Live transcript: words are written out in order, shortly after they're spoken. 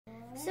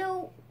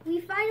So we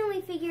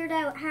finally figured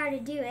out how to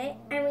do it,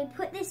 and we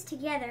put this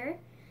together,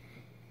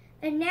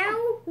 and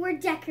now we're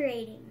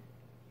decorating.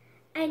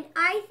 And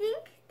I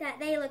think that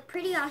they look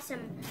pretty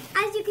awesome.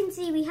 As you can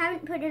see, we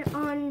haven't put it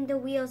on the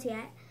wheels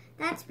yet.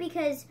 That's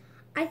because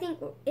I think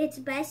it's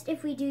best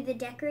if we do the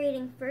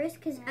decorating first,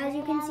 because as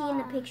you can see in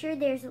the picture,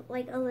 there's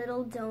like a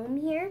little dome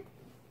here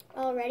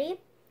already.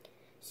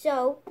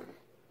 So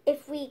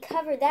if we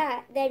cover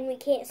that, then we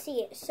can't see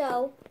it.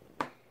 So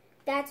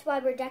that's why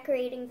we're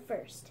decorating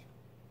first.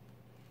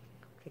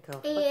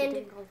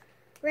 And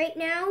right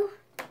now,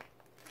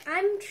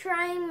 I'm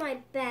trying my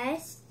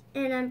best,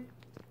 and I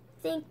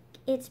think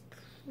it's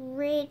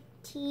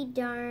pretty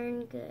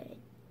darn good.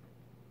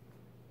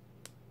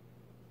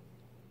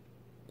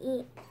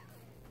 Yeah.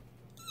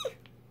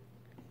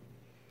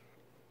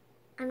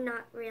 I'm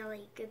not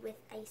really good with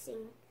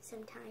icing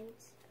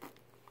sometimes.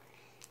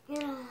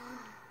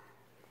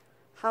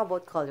 How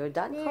about color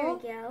that? There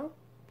we go.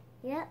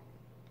 Yep.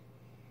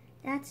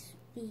 That's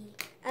the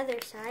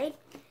other side.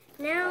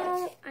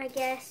 Now, I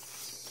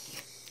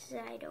guess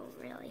I don't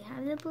really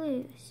have the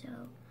blue, so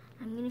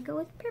I'm going to go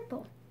with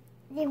purple.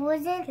 There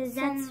wasn't because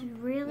that's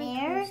really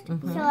there, close to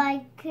blue. so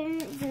I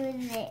couldn't do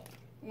it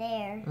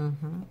there.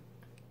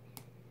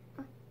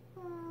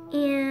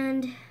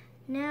 And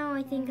now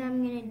I think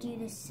I'm going to do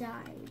the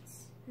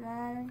sides.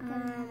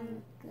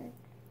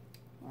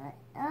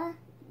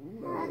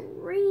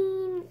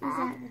 Green is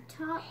at the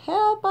top.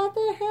 Help,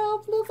 other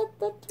help, look at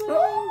the twin.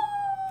 Oh!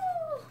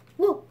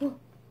 Whoa, whoa.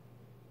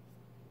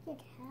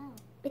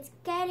 It's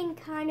getting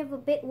kind of a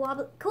bit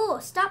wobbly.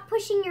 Cool, stop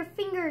pushing your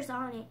fingers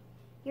on it.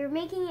 You're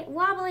making it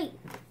wobbly.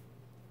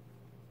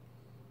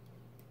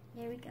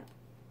 There we go.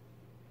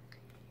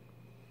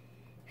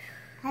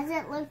 How's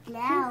it look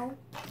now?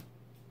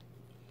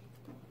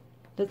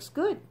 Looks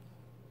good.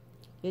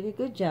 Really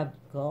good job,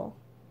 Cole.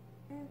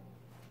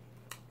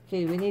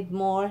 Okay, we need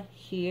more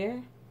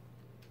here.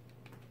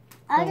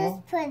 I'll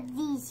just put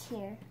these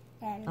here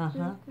then.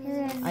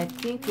 I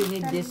think we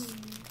need this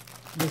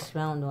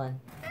round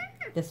one.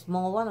 The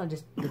small one or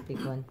just the big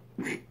one?